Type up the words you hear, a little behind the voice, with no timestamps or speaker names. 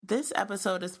This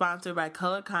episode is sponsored by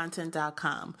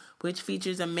ColorContent.com, which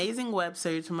features amazing web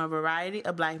series from a variety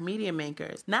of Black media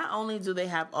makers. Not only do they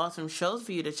have awesome shows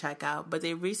for you to check out, but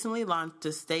they recently launched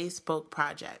the Stay Spoke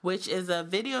Project, which is a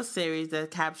video series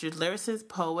that captures lyricists,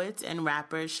 poets, and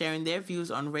rappers sharing their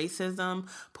views on racism,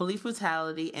 police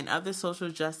brutality, and other social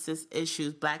justice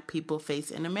issues Black people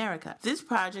face in America. This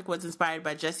project was inspired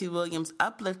by Jesse Williams'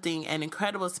 uplifting and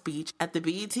incredible speech at the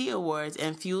BET Awards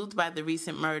and fueled by the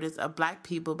recent murders of Black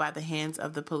people by the hands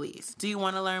of the police. Do you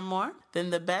want to learn more?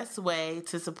 Then the best way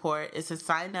to support is to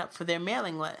sign up for their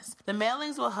mailing list. The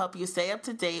mailings will help you stay up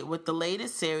to date with the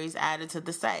latest series added to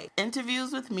the site,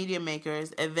 interviews with media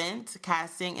makers, events,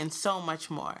 casting, and so much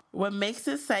more. What makes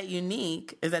this site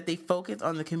unique is that they focus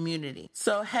on the community.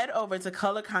 So head over to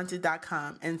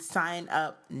colorcontent.com and sign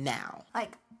up now.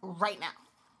 Like right now.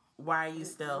 Why are you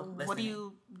still listening?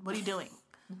 What are you doing?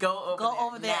 Go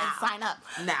over there and sign up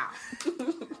now.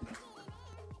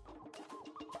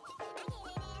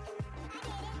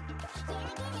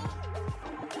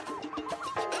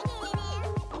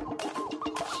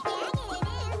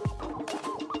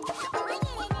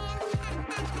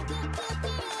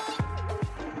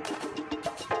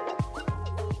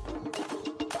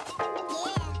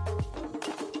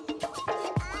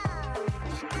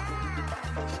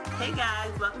 Hey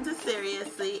guys, welcome to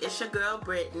Seriously. It's your girl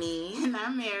Brittany. And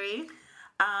I'm Mary.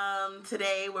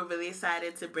 Today we're really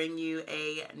excited to bring you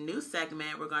a new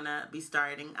segment we're gonna be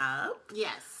starting up.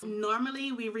 Yes.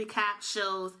 Normally we recap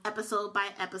shows episode by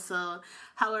episode.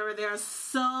 However, there are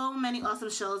so many awesome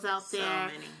shows out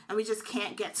there. And we just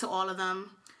can't get to all of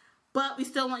them. But we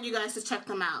still want you guys to check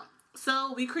them out.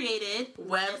 So we created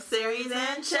Web Series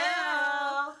and Chill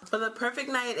for the perfect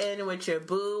night in with your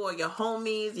boo or your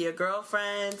homies, your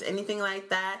girlfriends, anything like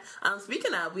that.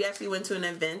 Speaking of, we actually went to an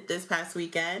event this past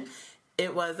weekend.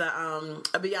 It was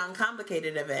a Beyond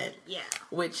Complicated event. Yeah.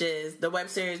 Which is the web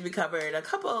series we covered a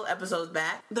couple episodes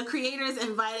back. The creators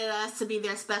invited us to be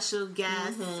their special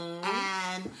guests,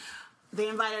 and they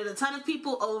invited a ton of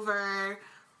people over.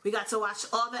 We got to watch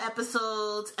all the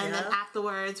episodes, and then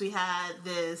afterwards we had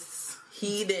this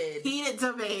heated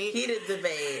debate.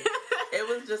 It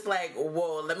was just like,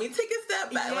 whoa, let me take a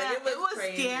step back. Yeah, like, it was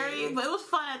crazy. Scary, but it was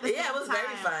fun at the same time. Yeah, it was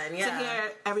very fun, to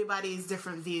hear everybody's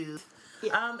different views.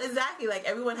 Yeah. Exactly. Like,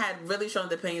 everyone had really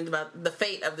strong opinions about the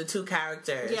fate of the two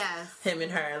characters. Yes. Him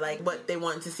and her. Like, what they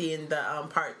wanted to see in the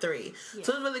part 3. Yeah.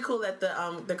 So it was really cool that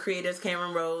the creators,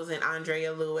 Cameron Rose and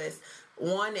Andrea Lewis,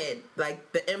 wanted,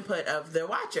 like, the input of their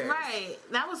watchers. Right.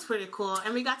 That was pretty cool.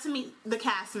 And we got to meet the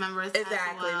cast members Exactly.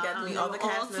 as well. We got to meet all the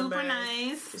cast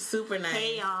members. Super nice.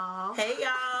 Hey, y'all.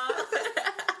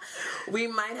 We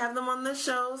might have them on the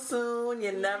show soon.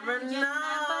 You never know.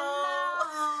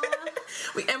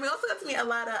 We also got to meet a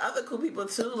lot of other cool people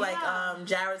too, like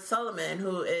Jared Solomon,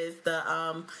 who is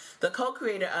the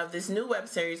co-creator of this new web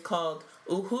series called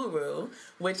Uhuru,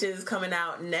 which is coming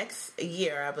out next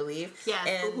year, I believe. Yes,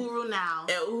 and Uhuru Now.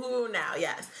 Uhuru Now,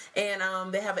 yes.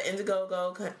 And they have an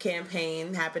Indiegogo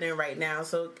campaign happening right now,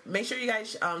 so make sure you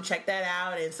guys check that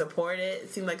out and support it.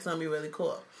 It seems like it's going to be really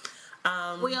cool.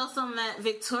 We also met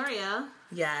Victoria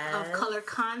of Color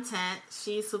Content.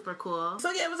 She's super cool. So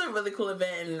yeah, it was a really cool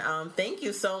event, and thank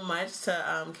you so much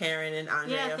to Karen and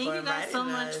Andrea for inviting us. Yeah, thank you guys so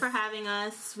much for having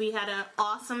us. We had an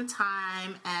awesome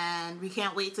time, and we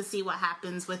can't wait to see what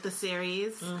happens with the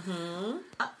series.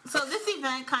 So this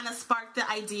event kind of sparked the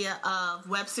idea of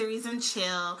Web Series and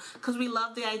Chill, because we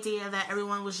love the idea that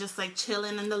everyone was just like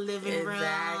chilling in the living room,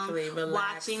 relaxing,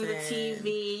 watching the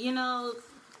TV, you know,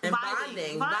 and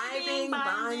bonding,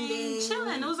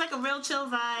 chilling. It was like a real chill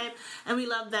vibe, and we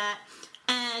love that.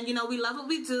 And, you know, we love what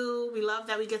we do. We love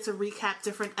that we get to recap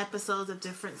different episodes of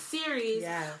different series.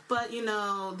 Yeah. But, you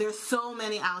know, there's so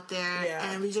many out there,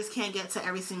 and we just can't get to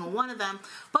every single one of them.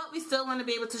 But we still want to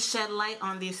be able to shed light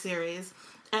on these series.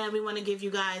 And we want to give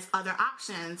you guys other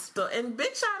options. So, and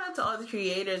big shout out to all the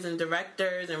creators and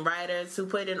directors and writers who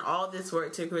put in all this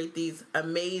work to create these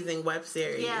amazing web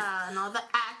series. Yeah, and all the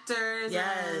actors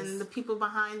and the people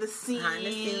behind the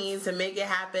scenes to make it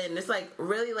happen. It's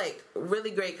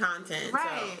really great content.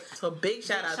 Right. So big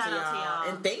shout out to y'all.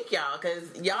 And thank y'all,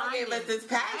 because y'all gave us this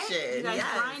passion. Right? You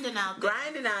guys grinding out there.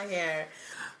 Grinding out here.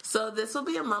 So this will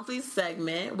be a monthly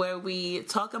segment where we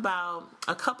talk about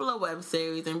a couple of web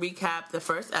series and recap the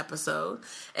first episode,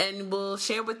 and we'll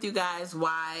share with you guys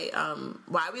why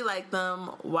we like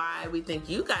them, why we think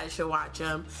you guys should watch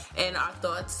them, and our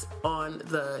thoughts on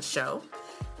the show,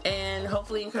 and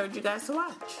hopefully encourage you guys to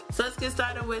watch. So let's get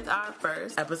started with our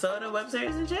first episode of Web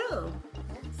Series and Chill.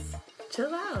 Yes.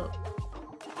 Chill out.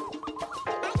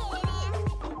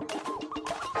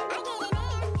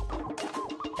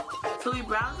 So we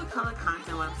browsed the Color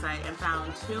Content website and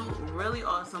found 2 really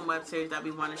awesome web series that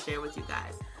we want to share with you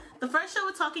guys. The first show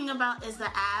we're talking about is The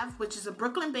Ave, which is a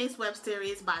Brooklyn-based web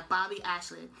series by Bobby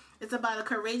Ashley. It's about a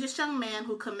courageous young man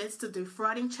who commits to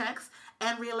defrauding checks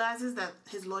and realizes that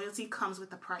his loyalty comes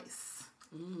with a price.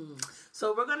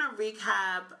 So we're going to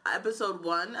recap episode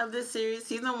 1 of this series,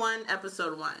 season 1,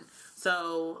 episode 1.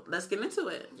 So let's get into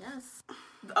it. Yes.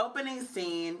 The opening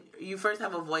scene, you first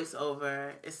have a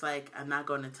voiceover. It's like, I'm not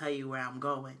going to tell you where I'm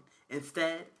going.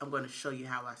 Instead, I'm going to show you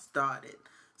how I started.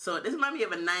 So this reminds me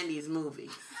of a 90s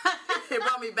movie. It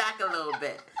brought me back a little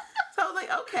bit. So I was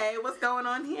like, okay, what's going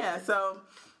on here? So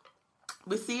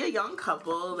we see a young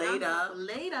couple laid up.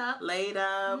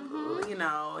 Mm-hmm. You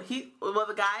know,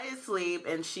 the guy is asleep,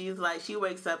 and she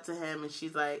wakes up to him, and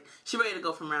she's like, she ready to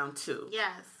go from round 2.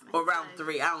 Yes. Or round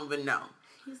 3, I don't even know.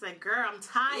 He's like, girl, I'm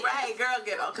tired. Right,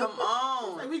 girl, come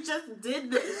on. Like, we just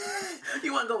did this.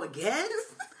 You want to go again?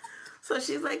 So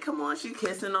she's like, come on, she's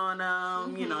kissing on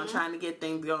him, you know, trying to get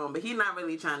things going. But he's not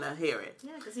really trying to hear it.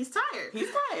 Yeah, because he's tired. He's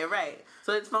tired, right.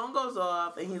 So his phone goes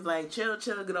off, and he's like, chill,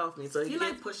 get off me. So he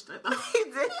pushed her. He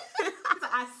did.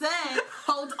 I said,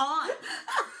 hold on.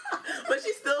 But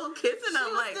she's still kissing him.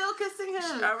 She was still kissing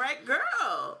him. All right,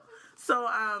 girl. So,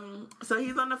 so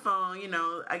he's on the phone, you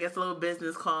know, I guess a little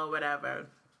business call, whatever.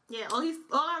 Yeah, all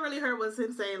I really heard was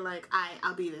him saying, like,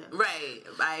 I'll be there. Right,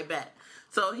 I bet.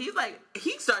 So he's like,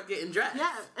 he started getting dressed. Yeah,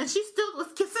 and she still was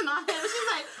kissing on him.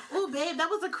 She's like, oh, babe, that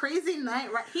was a crazy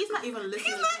night, right? He's not even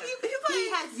listening. He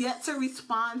has yet to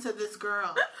respond to this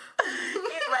girl. He's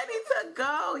ready to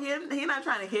go. He's not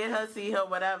trying to hit her, see her,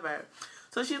 whatever.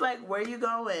 So she's like, where you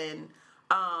going?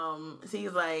 So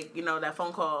he's like, you know, that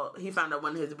phone call, he found out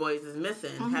one of his boys is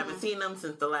missing. Haven't seen him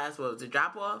since the last,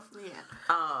 drop off? Yeah.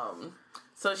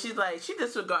 So she's like, she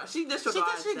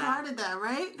disregarded that,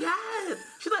 right? Yes.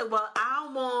 She's like, well, I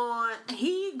want...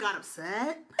 He got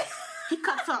upset. He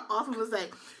cuts her off and was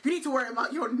like, you need to worry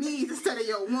about your needs instead of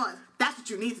your wants. That's what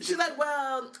you need to do. She's like,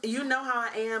 well, you know how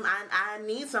I am. I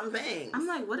need some things. I'm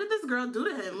like, what did this girl do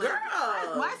to him? Like,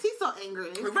 girl. Why is he so angry?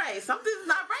 Right. Something's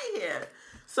not right here.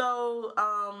 So,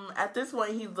 at this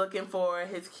point, he's looking for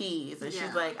his keys. And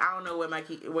she's like, I don't know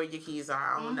where your keys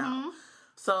are. I don't know.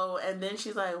 So, and then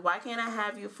she's like, why can't I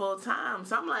have you full time?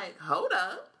 So I'm like, hold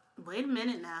up. Wait a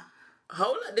minute now.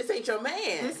 Hold up. This ain't your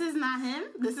man. This is not him.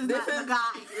 This is not the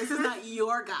guy. This is not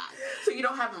your guy. So you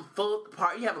don't have him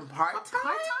you have him part-time?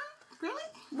 Part-time? Really?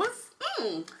 What's,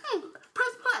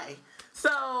 press play.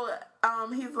 So,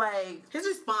 he's like. His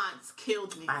response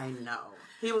killed me. I know.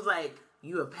 He was like,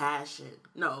 you have passion.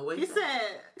 No, wait. He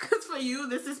said, because for you,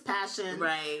 this is passion.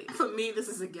 Right. For me, this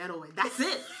is a getaway. That's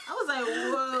it. I was like,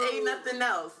 whoa. Ain't nothing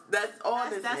else. That's all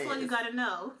this is. That's what you gotta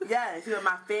know. Yes. You know,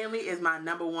 my family is my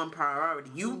number 1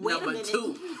 priority. You number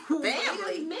 2. Family.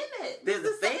 Wait a minute. There's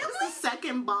a family? This is the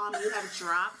second bomb you have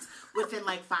dropped within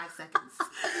like 5 seconds.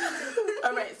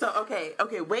 All right. So, okay.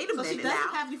 Wait a minute now. So she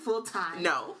doesn't have you full time.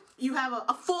 No. You have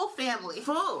a full family.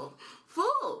 Full.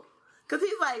 Because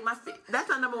he's like, that's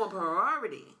my number 1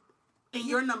 priority. And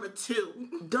you're number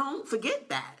 2. Don't forget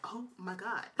that. Oh, my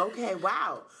God. Okay,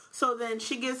 wow. So then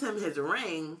she gives him his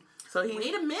ring. So he...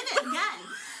 Wait a minute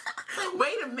again.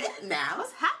 Wait a minute now.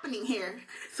 What's happening here?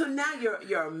 So now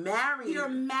you're married. You're a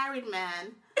married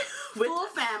man. Full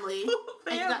family.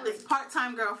 And you got this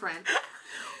part-time girlfriend.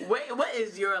 Wait, what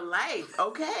is your life?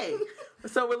 Okay.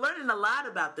 So we're learning a lot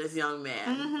about this young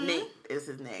man. Nate is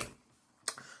his name.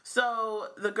 So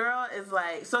the girl is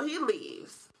like, so he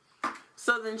leaves.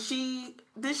 So then she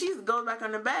goes back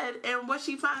on the bed, and what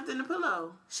she finds in the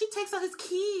pillow? She takes out his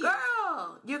keys.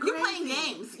 Girl, you're playing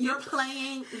games. You're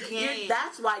playing games.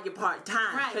 That's why you're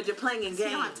part-time. Right. Because you're playing games. She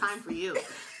don't have time for you.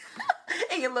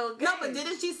 And your little game. No, but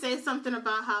didn't she say something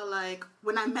about how, like,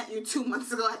 when I met you 2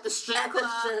 months ago at the strip club,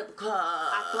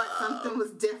 I thought something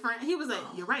was different? He was like,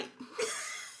 you're right.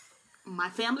 My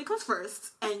family comes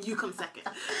first, and you come second.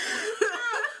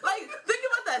 Like, think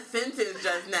about that sentence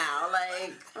just now.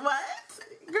 Like, what?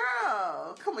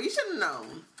 Girl, come on, you should have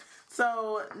known.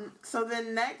 So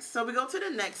we go to the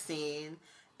next scene,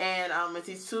 and it's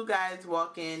these 2 guys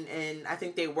walking, and I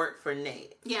think they work for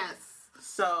Nate. Yes.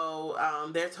 So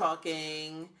they're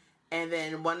talking, and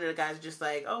then one of the guys is just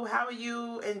like, oh, how are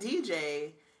you and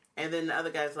DJ? And then the other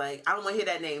guy's like, I don't want to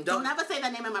hear that name. Don't ever say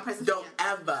that name in my presence. Don't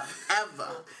ever.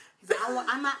 He's like,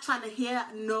 I'm not trying to hear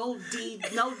no D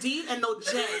and no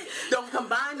J. Don't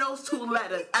combine those 2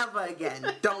 letters ever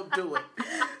again. Don't do it.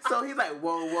 So he's like,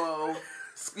 whoa.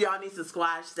 Y'all need to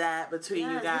squash that between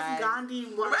you guys. Gandhi.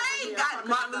 Right,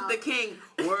 Martin Luther King.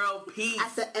 World peace.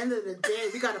 At the end of the day,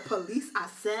 we gotta police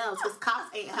ourselves because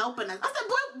cops ain't helping us. I said,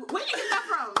 boy, where you get that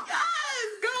from?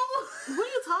 Yes, What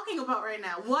are you talking about right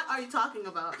now? What are you talking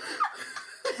about?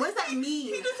 What does that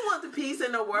mean? He just wants the peace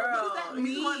in the world. What does that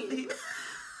mean?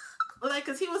 Like,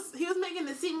 cause he was making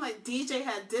it seem like DJ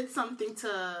had did something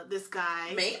to this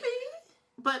guy. Maybe.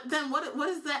 But then what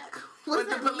is that? With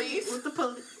the police? With the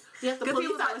police. We have to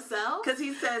police ourselves? Because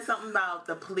he said something about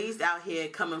the police out here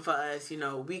coming for us. You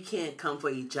know, we can't come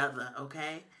for each other,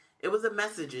 okay? It was a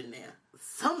message in there.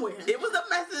 Somewhere. It was a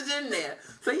message in there.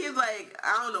 So he's like,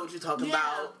 I don't know what you're talking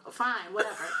about. Fine,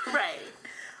 whatever. Right.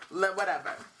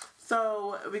 Whatever.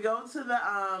 So we go to the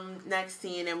next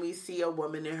scene and we see a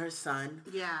woman and her son.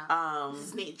 Yeah. This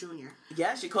is Nate Jr.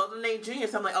 Yeah, she called him Nate Jr.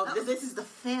 So I'm like, this is the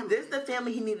family. This is the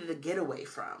family he needed to get away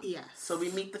from. Yes. So we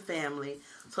meet the family.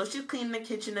 So she's cleaning the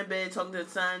kitchen a bit, talking to the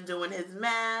son, doing his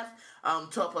math.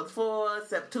 12 plus 4,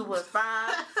 except 2 plus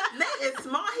 5. Nate is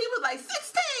smart. He was like 16,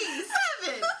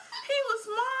 7. He was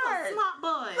smart. Smart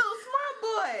boy. Little smart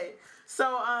boy. So,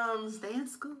 stay in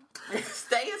school.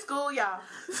 Stay in school, y'all.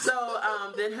 So,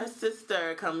 then her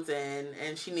sister comes in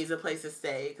and she needs a place to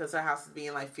stay because her house is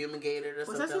being like fumigated or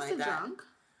something like that. Was her sister drunk?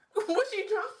 Was she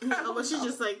drunk? Or was she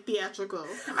just like theatrical?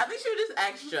 I think she was just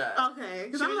extra. Okay,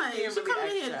 because I'm like, she coming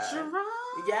in here drunk?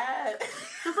 Yeah.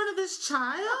 In front of this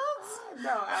child?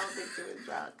 No, I don't think she was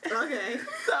drunk. Okay.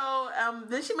 So,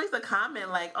 then she makes a comment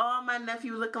like, "Oh, my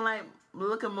nephew looking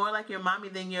more like your mommy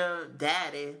than your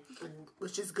daddy,"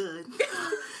 which is good.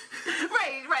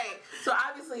 Right. So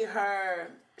obviously,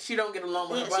 she don't get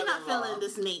along with her brother-in-law. She's not feeling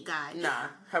this Nate guy. Nah,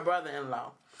 her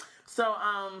brother-in-law. So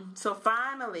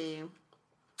finally,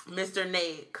 Mr.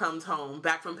 Nate comes home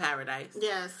back from paradise.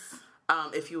 Yes.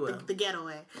 If you will. The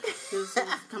getaway. He's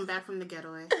come back from the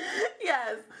getaway.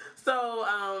 Yes. So,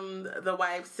 the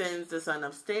wife sends the son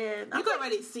upstairs. You can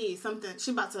already see something. She's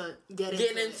about to get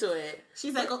into it.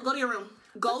 She's like, go to your room.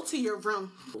 Go to your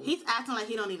room. He's acting like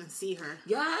he don't even see her.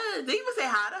 Yeah. Did he even say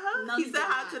hi to her? No, he said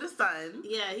hi to the son.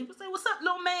 Yeah. He was like, "What's up,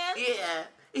 little man?" Yeah.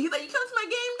 And he's like, "You come to my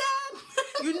game,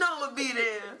 Dad?" You know I'll be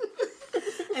there.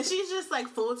 And she's just like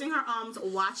folding her arms,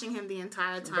 watching him the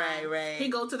entire time. Right. He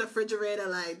go to the refrigerator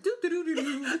like, do.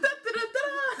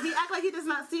 He act like he does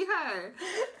not see her.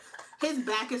 His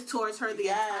back is towards her the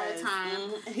entire time.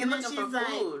 Mm-hmm. He's looking for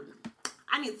food.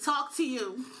 I need to talk to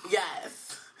you.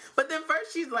 Yes. But then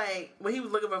first she's like, when he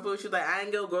was looking for food, she was like, "I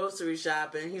ain't go grocery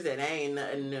shopping." He said, "That ain't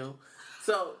nothing new."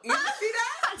 So, you see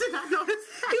that? I did not notice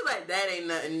that. He was like, "That ain't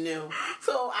nothing new."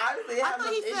 So, obviously, I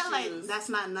thought he said, like, "That's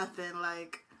not nothing."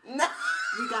 Like, no.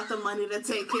 We got the money to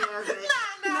take care of it.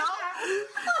 No.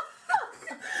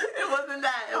 It wasn't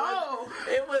that.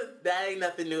 It was, "That ain't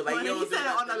nothing new." Like, well, he said it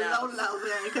on a low level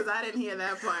because I didn't hear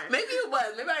that part. Maybe it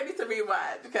was. Maybe I need to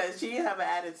rewatch because she didn't have an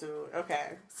attitude.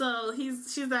 Okay. So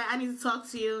she's like, "I need to talk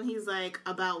to you." And he's like,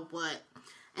 "About what?"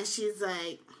 And she's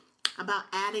like, "About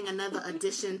adding another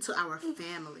addition to our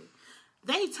family."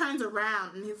 Then he turns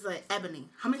around and he's like, "Ebony,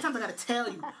 how many times I gotta tell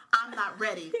you I'm not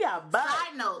ready?" He got butt.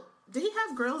 Side note, did he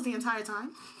have grills the entire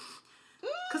time?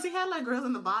 Because he had like grills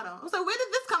in the bottom. I was like, where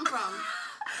did this come from?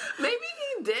 Maybe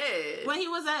he did. When he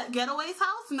was at Getaway's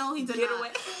house? No, he did Getaway.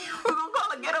 not. We're gonna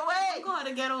call it Getaway. We're going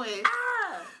to Getaway.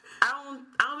 I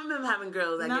don't remember having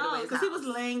girls at Getaway's house. because he was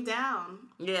laying down.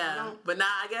 Yeah, but now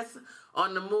I guess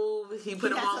on the move he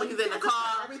put him on when he's in the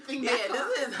car. This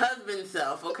is his husband's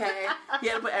self. Okay, he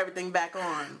had to put everything back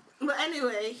on. But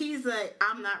anyway, he's like,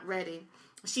 "I'm not ready."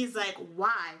 She's like,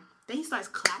 "Why?" Then he starts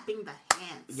clapping the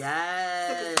hands.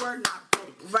 Yes. Like, "We're not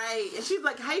ready." Right, and she's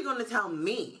like, "How you gonna tell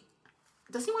me?"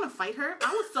 Does he want to fight her?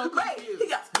 I was so confused. He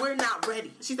goes, "We're not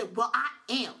ready." She's like, "Well, I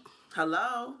am."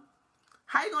 Hello?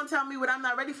 How you gonna tell me what I'm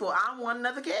not ready for? I want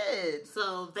another kid.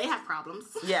 So they have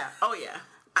problems. Yeah. Oh yeah.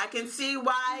 I can see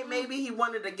why maybe he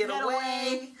wanted to get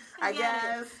away. I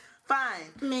guess.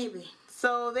 Fine. Maybe.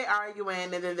 So they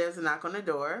arguing, and then there's a knock on the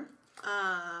door.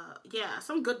 Yeah,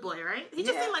 some good boy, right? He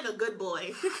just seemed like a good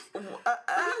boy. He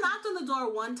knocked on the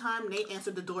door one time. Nate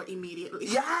answered the door immediately.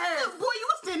 Yes, boy, you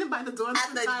were standing by the door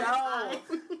at the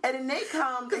door, and then Nate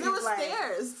comes because there was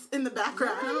stairs in the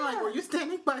background. Yeah. And I'm like, were you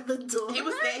standing by the door? He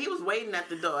was waiting at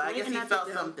the door. I guess he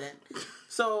felt something.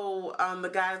 So the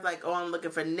guy's like, "Oh, I'm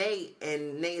looking for Nate,"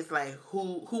 and Nate's like,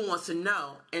 "Who wants to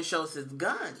know?" and shows his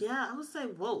gun. Yeah, I was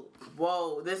like,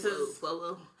 whoa, this is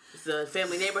it's a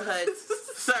family neighborhood,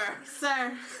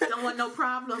 sir. Don't want no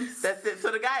problems. That's it. So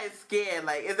the guy is scared.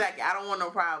 Like, exactly, I don't want no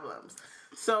problems.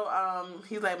 So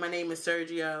he's like, "My name is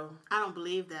Sergio." I don't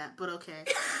believe that, but okay.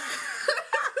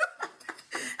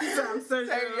 He said, "I'm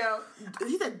Sergio."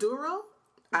 He said Duro.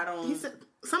 I don't. He said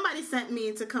somebody sent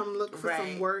me to come look for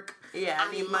some work. Yeah, I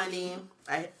need money.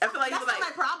 I feel like that's not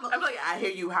my problem. I feel like I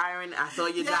hear you hiring. I saw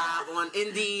your job on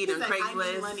Indeed and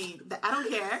Craigslist. I need money. I don't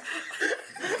care.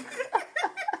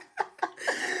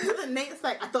 then Nate's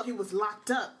like, I thought he was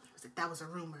locked up. I was like, that was a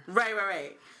rumor.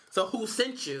 Right. So who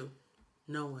sent you?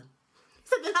 No one. He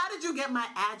said, then how did you get my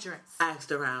address?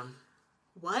 Asked around.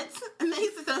 What? And then he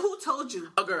said, who told you?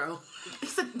 A girl. He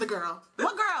said, the girl.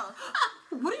 What girl?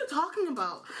 What are you talking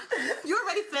about? You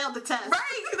already failed the test. Right.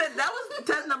 He said that was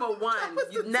test number 1.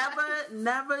 You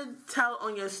never tell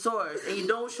on your source, and you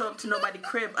don't show up to nobody's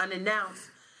crib unannounced.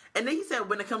 And then he said,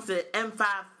 when it comes to MF5.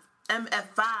 I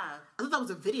thought that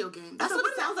was a video game. That's what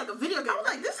it sounds like, a video game. I was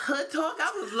like, this hood talk,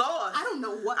 I was lost. I don't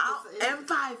know what this is.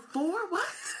 M54? What?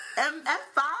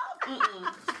 MF5?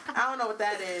 I don't know what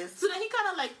that is. So then he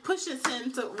kind of like pushes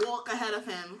him to walk ahead of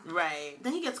him. Right.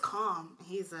 Then he gets calm. And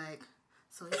he's like,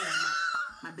 so yeah,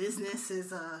 my business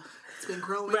is, it's been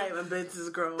growing. Right, my business is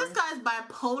growing. This guy's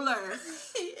bipolar.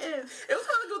 He is. It was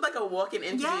kind of like a walk-in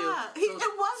interview. Yeah,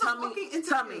 it was a walking interview.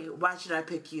 Tell me, why should I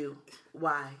pick you?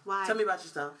 Why? Tell me about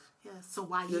yourself. Yeah, so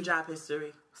why your job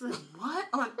history. I was like, what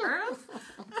on earth?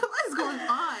 What is going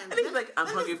on? And he's like, I'm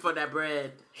hungry for that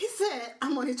bread. He said,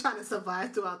 I'm only trying to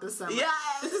survive throughout the summer. Yeah.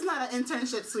 This is not an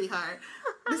internship, sweetheart.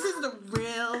 This is the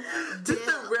real deal. This is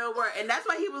the real work. And that's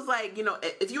why he was like, you know,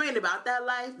 if you ain't about that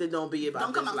life, then don't be about this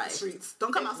life. Don't come out the streets.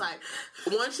 Don't come outside.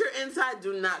 Once you're inside,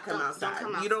 do not come outside. Don't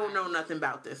come outside. You don't know nothing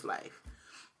about this life.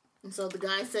 And so the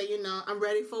guy said, you know, I'm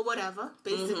ready for whatever,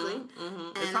 basically.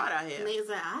 And it's hot out here. And he's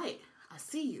like, all right, I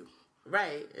see you.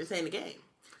 Right. It's ain't a game.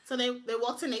 So they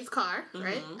walk to Nate's car,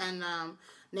 right? And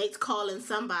Nate's calling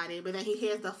somebody, but then he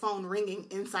hears the phone ringing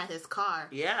inside his car.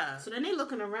 Yeah. So then they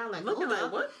looking around like, looking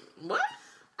like, what? What?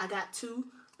 I got 2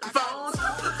 phones.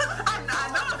 I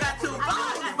know I got 2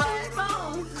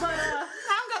 phones, but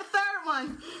I got a third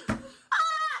one.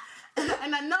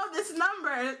 And I know this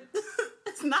number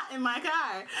is not in my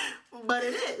car, but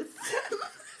it is.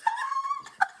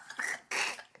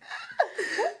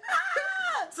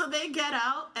 So they get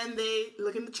out and they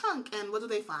look in the trunk, and what do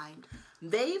they find?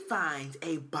 They find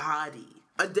a body.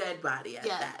 A dead body at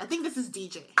that. I think this is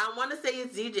DJ. I want to say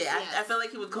it's DJ. Yes. I feel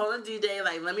like he was calling DJ,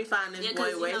 like, let me find this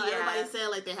boy where he at. Everybody said,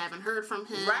 like, they haven't heard from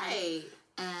him. Right.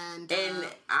 And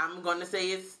I'm going to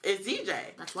say it's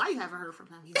DJ. That's why you haven't heard from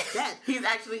him. He's dead. he's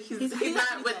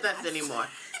not with us anymore.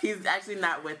 He's actually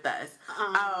not with us.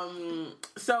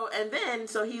 So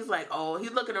he's like, oh,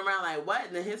 he's looking around like, what?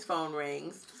 And then his phone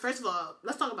rings. First of all,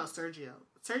 let's talk about Sergio.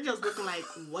 Sergio's looking like,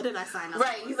 what did I sign up for?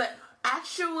 Right. For? He's like,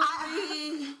 actually,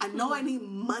 I know I need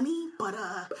money, but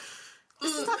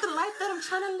this is not the life that I'm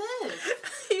trying to live.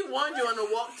 He warned you on the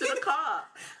walk to the car.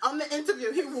 On the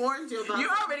interview, he warned you about. You're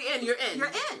already in. You're in. You're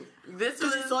in. This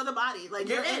was you saw the body. Like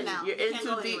you're in now. You're in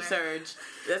too deep, Serge.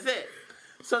 That's it.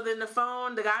 So then the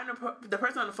guy, the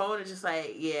person on the phone is just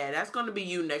like, yeah, that's going to be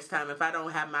you next time if I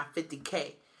don't have my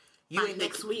 $50K. You ain't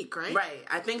next week, right? Right.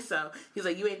 I think so. He's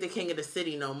like, you ain't the king of the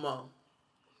city no more.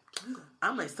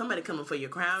 I'm like, somebody coming for your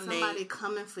crown, Nate. Somebody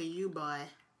coming for you, boy.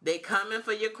 They coming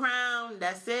for your crown.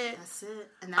 That's it. That's it.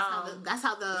 And that's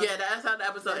how the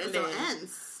episode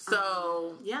ends.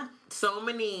 So yeah. So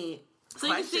many So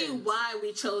questions. You can see why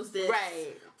we chose this.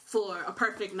 Right. For a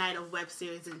perfect night of web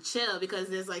series and chill, because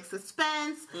there's like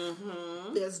suspense,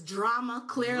 there's drama,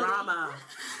 clearly. Drama.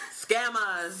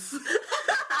 Scammers.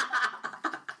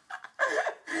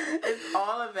 It's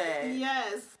all of it.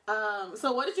 Yes.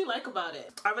 So what did you like about it?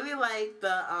 I really like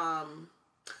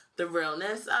the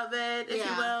realness of it, if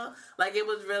you will. Like, it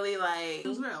was really like... It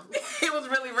was real. It was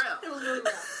really real. It was really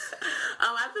real.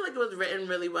 I feel like it was written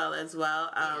really well as well.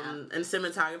 And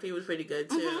cinematography was pretty good,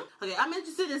 too. Okay, I'm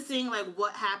interested in seeing, like,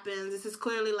 what happens. This is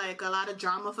clearly, like, a lot of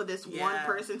drama for this one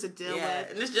person to deal with.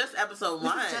 And it's just episode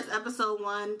 1. This is just episode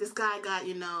 1. This guy got,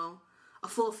 a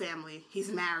full family.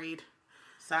 He's married.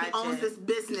 He owns this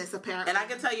business, apparently. And I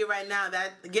can tell you right now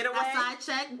that Getaway... That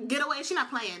side check, Getaway, she's not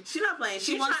playing. She's not playing.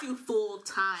 She wants you full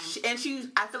time. I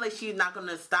feel like she's not going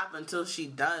to stop until she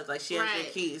does. Like, she has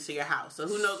the keys to your house. So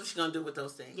who knows what she's going to do with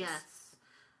those things. Yes.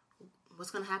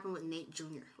 What's going to happen with Nate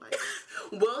Jr.? Like,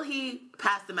 will he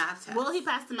pass the math test? Will he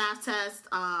pass the math test?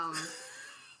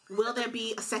 Will there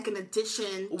be a second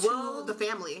addition to the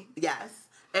family? Yes.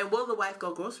 And will the wife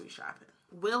go grocery shopping?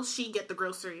 Will she get the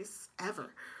groceries?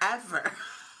 Ever.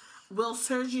 Will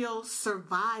Sergio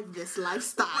survive this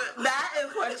lifestyle? That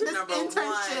is question number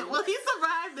 1. Will he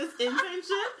survive this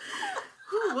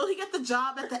internship? Will he get the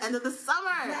job at the end of the summer?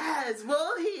 Yes,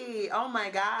 will he? Oh my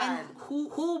God. And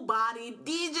who bodied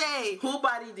DJ? Who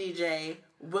bodied DJ?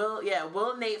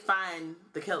 Will Nate find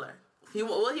the killer?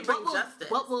 Will he bring justice?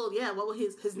 What will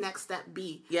his next step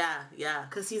be? Yeah.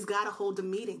 Because he's got to hold a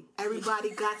meeting.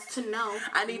 Everybody got to know.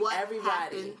 I need what everybody.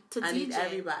 happened to DJ. I need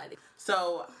everybody.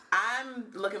 So I'm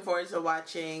looking forward to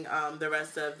watching the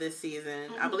rest of this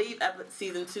season. I believe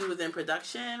season 2 is in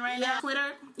production right now.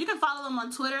 Twitter. You can follow them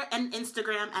on Twitter and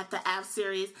Instagram at the Av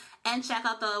Series, and check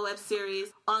out the web series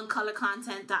on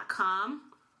colorcontent.com.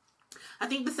 I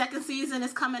think the second season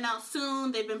is coming out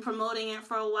soon. They've been promoting it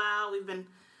for a while. We've been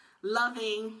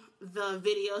loving the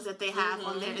videos that they have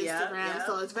on their Instagram.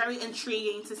 So it's very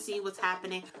intriguing to see what's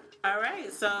happening. All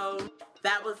right, so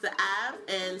that was the Av,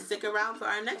 and stick around for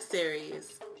our next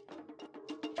series.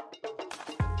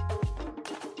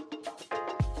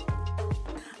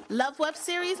 Love web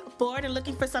series? Bored and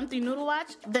looking for something new to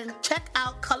watch? Then check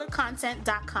out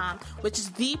colorcontent.com, which is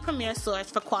the premier source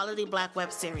for quality Black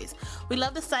web series. We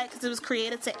love the site because it was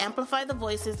created to amplify the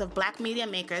voices of Black media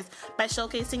makers by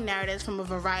showcasing narratives from a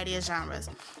variety of genres.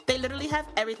 They literally have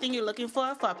everything you're looking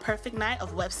for a perfect night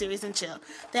of web series and chill.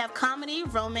 They have comedy,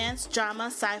 romance, drama,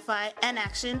 sci-fi, and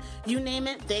action. You name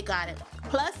it, they got it.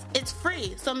 Plus, it's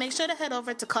free, so make sure to head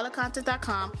over to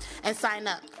colorcontent.com and sign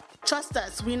up. Trust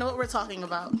us, we know what we're talking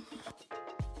about.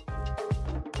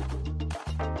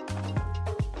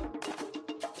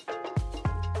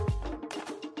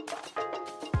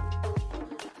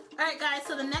 Alright guys,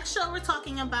 so the next show we're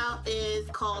talking about is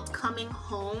called Coming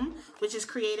Home, which is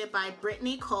created by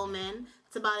Brittany Coleman.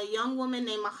 It's about a young woman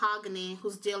named Mahogany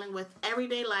who's dealing with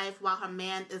everyday life while her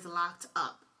man is locked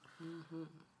up. Mm-hmm.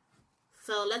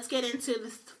 So let's get into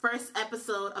the first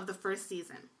episode of the first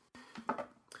season.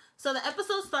 So the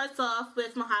episode starts off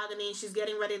with Mahogany. She's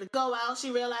getting ready to go out.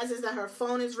 She realizes that her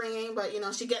phone is ringing, but,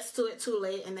 she gets to it too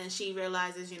late, and then she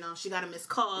realizes, she got a missed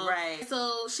call. Right.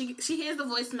 So she hears the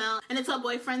voicemail, and it's her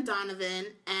boyfriend, Donovan,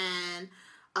 and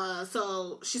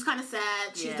so she's kind of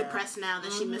sad. She's depressed now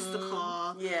that she missed the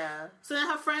call. Yeah. So then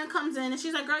her friend comes in, and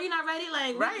she's like, girl, you're not ready?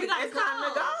 Like, right. we gotta it's time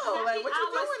to go. Like, what you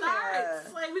doing there?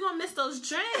 Like, we're gonna miss those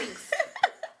drinks.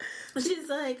 She's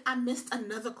like, I missed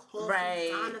another call from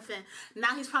Donovan.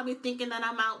 Now he's probably thinking that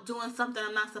I'm out doing something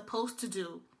I'm not supposed to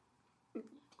do.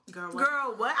 Girl,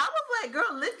 what? I was like,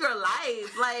 girl, live your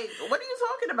life. Like, what are you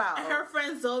talking about? And her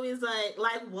friend Zoe's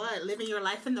like what? Living your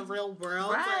life in the real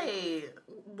world? Right. Like,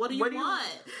 what do you want?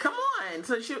 Come on.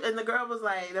 So and the girl was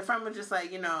like, the friend was just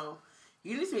like,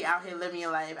 you need to be out here living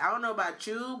your life. I don't know about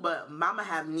you, but mama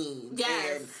have needs.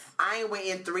 Yes. And I ain't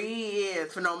waiting 3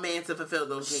 years for no man to fulfill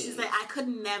those needs. She's like, I could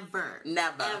never.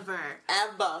 Ever.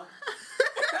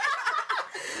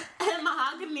 And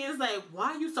Mahogany is like,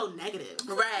 why are you so negative?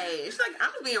 Right. She's like, I'm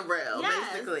just being real,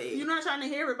 basically. You're not trying to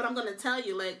hear it, but I'm going to tell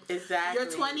you, like, exactly.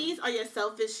 Your 20s are your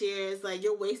selfish years. Like,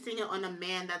 you're wasting it on a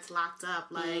man that's locked up.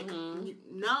 Like,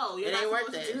 no, you're not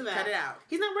supposed to do that. Cut it out.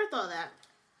 He's not worth all that.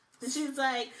 And she's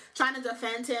like trying to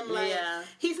defend him, like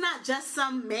he's not just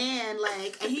some man,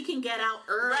 like, and he can get out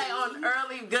early. Right, on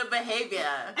early good behavior.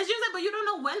 And she was like, but you don't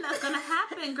know when that's gonna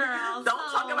happen, girl.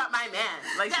 Don't talk about my man.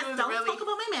 Like, she was don't talk about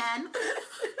my man.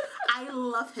 I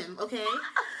love him, okay?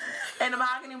 And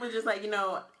Mahogany was just like,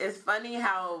 it's funny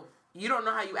how you don't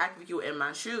know how you act if you were in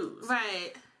my shoes.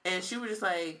 Right. And she was just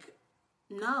like,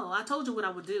 no, I told you what I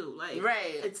would do. Like,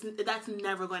 that's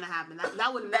never going to happen.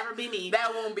 That would never be me.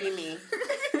 That won't be me.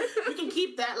 You can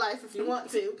keep that life if you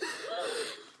want to.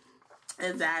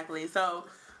 Exactly. So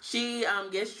she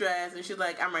gets dressed and she's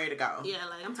like, I'm ready to go. Yeah,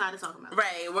 like, I'm tired of talking about it.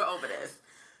 Right, we're over this.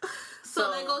 So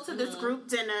they go to this group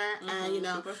dinner, and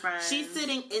she's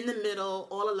sitting in the middle,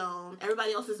 all alone.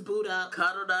 Everybody else is booed up,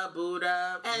 cuddled up, booed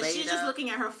up, and she's just looking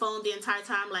at her phone the entire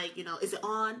time, like, is it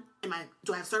on?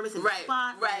 Do I have service in the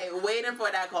spot? Right, waiting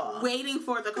for that call. Waiting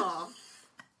for the call.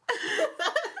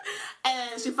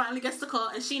 And she finally gets the call,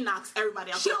 and she knocks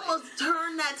everybody out the way. She almost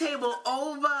turned that table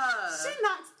over. She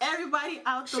knocks everybody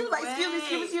out the way. She was like,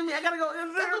 excuse me, I gotta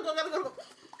go.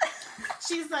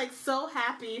 She's like so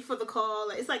happy for the call.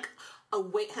 Like, it's like a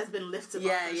weight has been lifted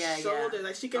off her shoulders. Yeah.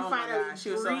 Like, she can finally breathe.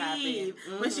 She was so happy.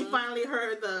 When she finally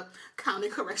heard the county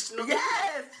correctional.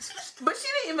 Yes! But she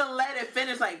didn't even let it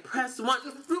finish. Like, press one.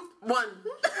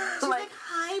 She's like,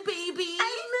 hi, baby.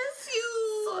 I miss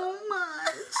you so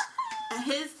much. And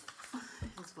his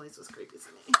voice was creepy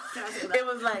to me. Can I say that? It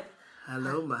was like,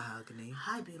 hello, Mahogany.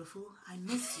 Hi, beautiful. I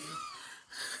miss you.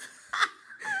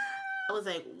 I was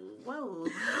like, whoa.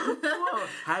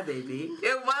 Hi, baby.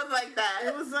 It was like that.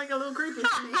 It was like a little creepy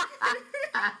to me.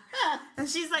 And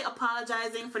she's like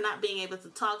apologizing for not being able to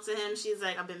talk to him. She's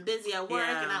like, I've been busy at work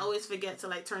and I always forget to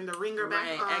like turn the ringer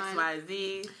back on.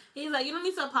 XYZ. He's like, you don't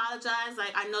need to apologize.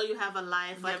 Like, I know you have a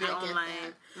life. Like, you have your own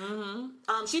life.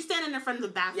 Mm-hmm. She's standing in front of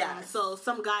the bathroom. Yes. So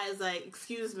some guy is like,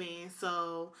 excuse me.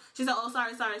 So she's like, oh,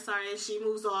 sorry. She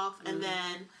moves off. And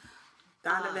then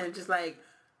Donovan just like,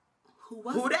 who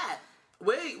was that?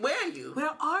 Where are you?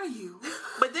 Where are you?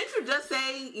 But didn't you just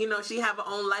say, she have her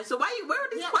own life? So where are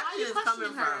these questions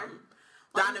coming from?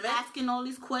 Donovan? Asking all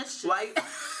these questions. Why?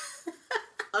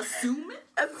 Assuming?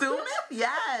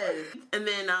 Yes. And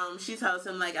then she tells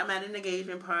him, like, I'm at an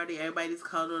engagement party. Everybody's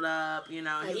cuddled up, He's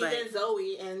like,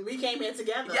 Zoe, and we came here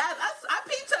together. Yeah, I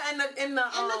peeped her in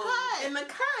the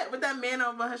cut with that man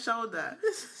over her shoulder.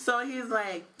 So he's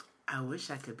like, I wish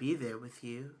I could be there with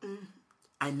you.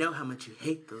 I know how much you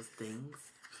hate those things.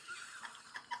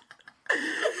 So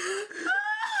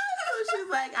she's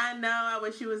like, I know. I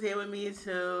wish you was here with me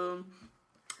too.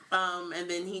 And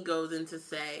then he goes in to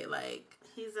say, like,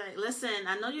 he's like, listen,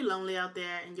 I know you're lonely out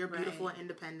there and you're beautiful and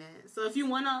independent. So if you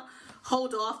want to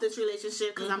hold off this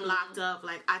relationship because I'm locked up,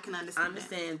 like, I can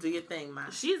understand. Do your thing, ma.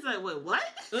 She's like, wait, what?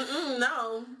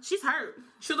 No. She's hurt.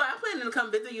 She was like, I'm planning to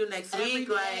come visit you next week.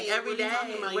 Like, every day.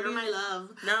 You're my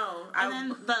love. No. And then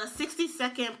the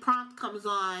 60-second prompt comes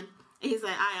on. And he's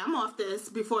like, I'm off this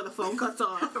before the phone cuts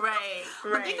off. Right.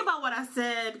 But think about what I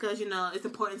said because, it's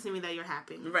important to me that you're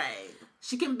happy. Right.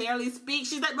 She can barely speak.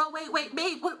 She's like, bro, wait,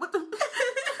 babe, what the...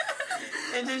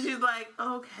 And then she's like,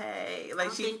 okay.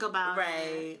 Like, she think about it.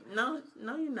 Right. No,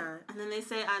 you're not. And then they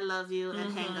say, I love you,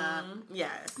 and hang up.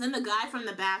 Yes. Then the guy from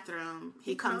the bathroom,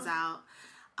 he comes out.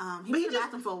 He was in the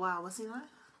bathroom for a while. Was he not?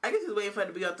 I guess he's waiting for her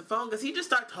to be off the phone because he just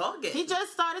started talking. He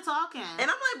just started talking. And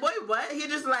I'm like, boy, what? He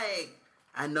just like,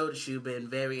 I noticed you've been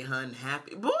very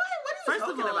unhappy. Boy, what are you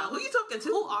talking about? Who are you talking to?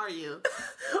 Who are you?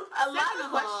 A lot of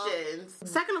questions.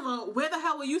 Second of all, where the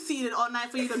hell were you seated all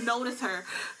night for you to notice her?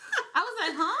 I was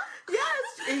like, huh?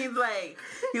 Yes. And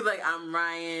he's like, I'm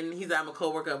Ryan. I'm a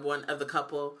co-worker of one of the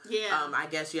couple. Yeah. I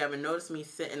guess you haven't noticed me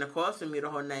sitting across from you the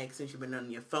whole night since you've been on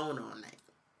your phone all night.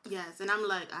 Yes, and I'm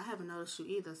like, I haven't noticed you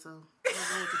either, so I don't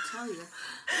know what to tell you.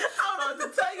 I don't know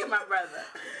what to tell you, my brother.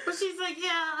 But she's like,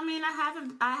 yeah, I mean,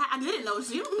 I didn't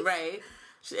notice you. Right.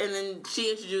 And then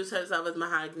she introduced herself as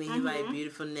Mahogany. He's like,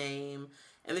 beautiful name.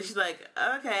 And then she's like,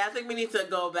 okay, I think we need to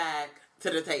go back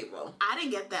to the table. I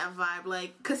didn't get that vibe,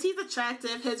 like, because he's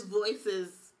attractive. His voice is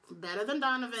better than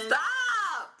Donovan. Stop!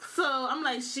 So I'm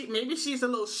like, maybe she's a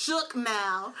little shook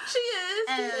now. She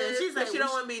is. She's like, she don't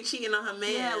want to be cheating on her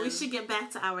man. Yeah, we should get back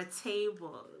to our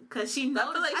table. Because she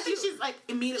noticed. I think she's like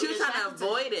immediately. She was trying to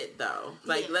avoid it though.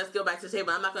 Like, let's go back to the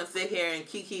table. I'm not going to sit here and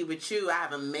kiki with you. I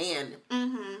have a man.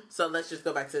 So let's just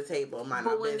go back to the table.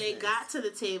 But when they got to the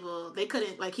table, they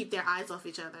couldn't like keep their eyes off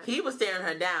each other. He was staring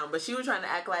her down, but she was trying to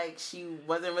act like she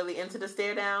wasn't really into the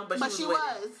stare down. But she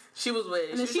was. She was with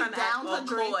it. And she was trying to act all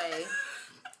coy.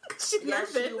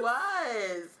 Yes, she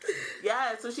was.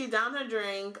 Yeah, so she downed her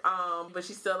drink, but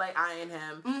she's still like eyeing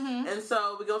him. And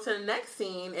so we go to the next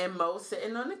scene, and Mo's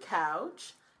sitting on the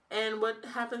couch. And what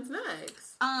happens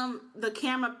next? The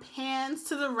camera pans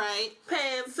to the right.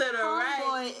 Pans to the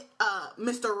right.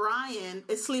 Mr. Ryan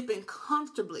is sleeping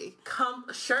comfortably.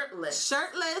 Shirtless.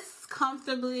 Shirtless,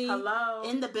 comfortably. Hello.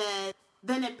 In the bed.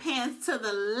 Then it pans to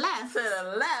the left. To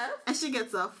the left. And she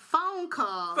gets a phone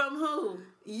call. From who?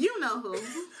 You know who.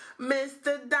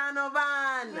 Mr.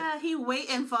 Donovan. Yeah, he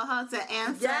waiting for her to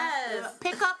answer. Yes.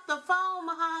 Pick up the phone,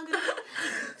 Mahogany.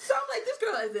 So I'm like, this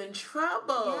girl is in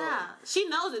trouble. Yeah. She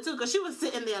knows it too, because she was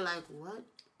sitting there like, what?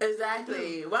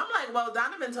 Exactly. Well, I'm like, well,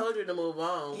 Donovan told you to move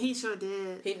on. He sure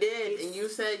did. He did. And you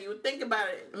said you would think about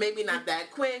it. Maybe not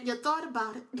that quick. You thought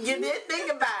about it. You did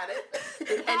think about it.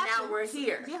 And now we're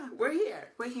here. Yeah. We're here.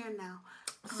 We're here now.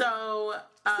 So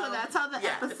that's how the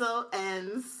episode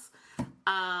ends.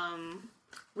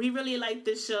 We really like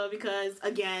this show because,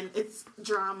 again, it's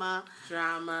drama.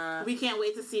 Drama. We can't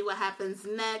wait to see what happens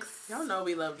next. Y'all know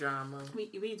we love drama. We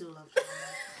do love drama.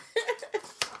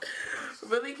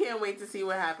 Really can't wait to see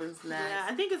what happens next. Yeah,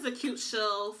 I think it's a cute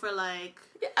show for like...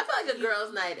 Yeah, I feel like a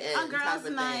girls' night in. A girls'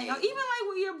 night. Or even like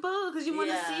with your boo, because you want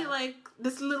to see like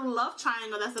this little love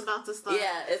triangle that's about to start.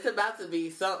 Yeah, it's about to be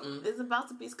something. It's about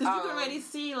to be... Because you can already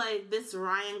see like this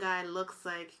Ryan guy looks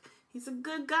like... He's a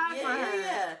good guy for her.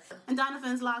 Yeah. And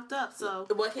Donovan's locked up, so...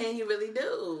 What can he really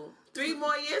do? 3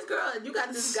 more years, girl. You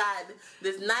got this guy,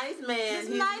 this nice man.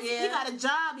 He's nice. He got a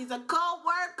job. He's a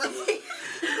co-worker.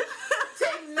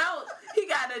 Take note. He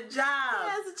got a job. He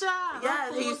has a job.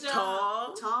 Yes, he's job.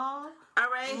 tall. Tall. All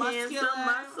right, handsome,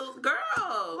 muscles.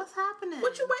 Girl. What's happening?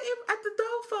 What you waiting at the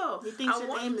door for? He thinks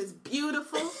your name is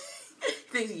beautiful. He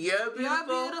thinks you're beautiful.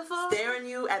 You're beautiful.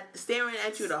 Staring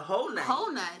at you the whole night.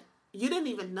 Whole night. You didn't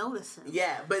even notice him.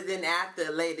 Yeah, but then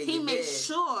after later he made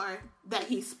sure that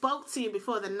he spoke to you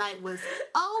before the night was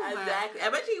over. Exactly. I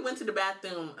bet you he went to the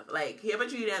bathroom. I bet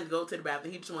you he didn't go to the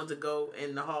bathroom. He just wanted to go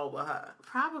in the hall with her.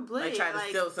 Probably. Like try to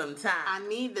steal some time. I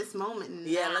need this moment now.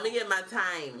 Yeah, let me get my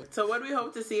time. So what do we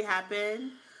hope to see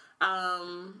happen?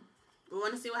 We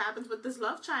want to see what happens with this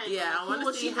love triangle. Yeah, I want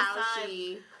to see how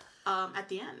she... at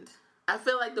the end. I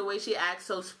feel like the way she acts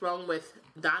so sprung with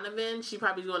Donovan, she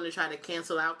probably going to try to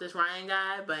cancel out this Ryan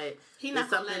guy, but... He's not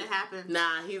going to let it happen.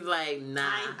 Nah, he's like,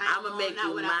 nah, I'm going to make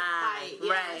you mine.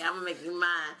 Right, I'm going to make you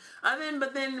mine.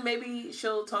 But then maybe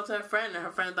she'll talk to her friend, and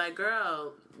her friend's like,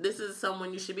 girl, this is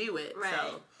someone you should be with. Right.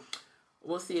 So,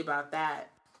 we'll see about that.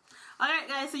 Alright,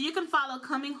 guys, so you can follow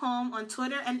Coming Home on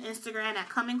Twitter and Instagram at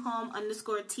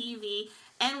ComingHome_TV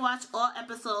and watch all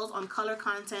episodes on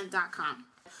ColorContent.com.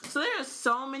 So there are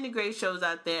so many great shows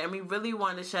out there, and we really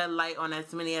want to shed light on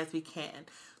as many as we can.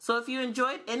 So if you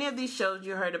enjoyed any of these shows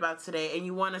you heard about today and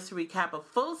you want us to recap a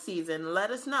full season,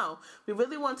 let us know. We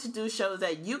really want to do shows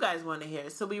that you guys want to hear,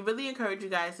 so we really encourage you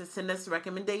guys to send us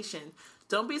recommendations.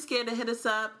 Don't be scared to hit us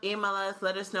up, email us,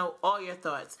 let us know all your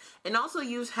thoughts. And also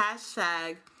use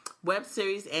hashtag Web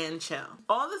Series and Chill.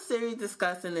 All the series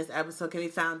discussed in this episode can be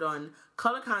found on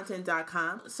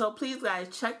colorcontent.com. So please, guys,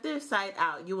 check their site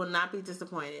out. You will not be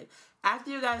disappointed.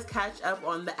 After you guys catch up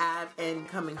on The Av and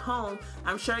Coming Home,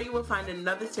 I'm sure you will find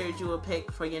another series you will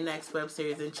pick for your next Web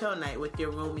Series and Chill night with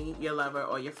your roomie, your lover,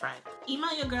 or your friend.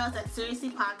 Email your girls at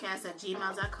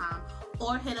seriouslypodcast@gmail.com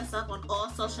or hit us up on all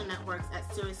social networks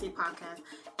at Seriously Podcast.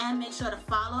 And make sure to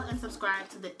follow and subscribe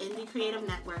to the Indie Creative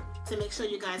Network to make sure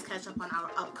you guys catch up on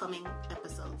our upcoming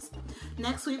episodes.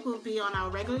 Next week, we'll be on our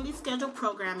regularly scheduled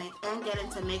programming and get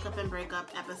into Makeup and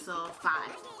Breakup episode 5.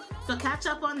 So catch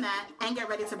up on that and get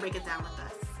ready to break it down with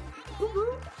us.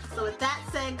 Woo-hoo. So with that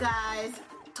said, guys,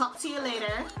 talk to you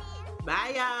later.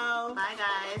 Bye, y'all. Bye,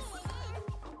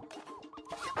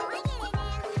 guys.